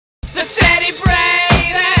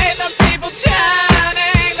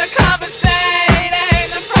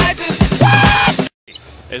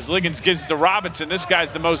Liggins gives it to Robinson. This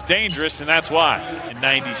guy's the most dangerous, and that's why. In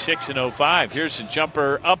 96 and 05, here's a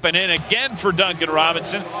jumper up and in again for Duncan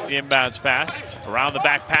Robinson. The inbounds pass. Around the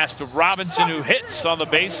back pass to Robinson, who hits on the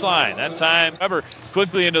baseline. That time, Weber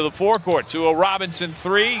quickly into the forecourt to a Robinson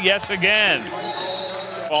three. Yes, again.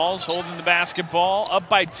 Balls holding the basketball up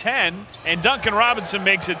by 10, and Duncan Robinson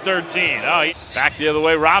makes it 13. Oh, back the other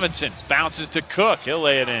way. Robinson bounces to Cook. He'll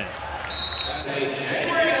lay it in.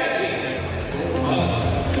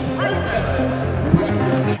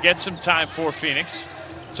 Get some time for Phoenix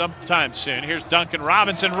sometime soon. Here's Duncan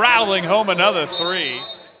Robinson rattling home another three.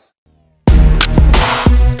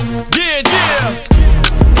 Yeah.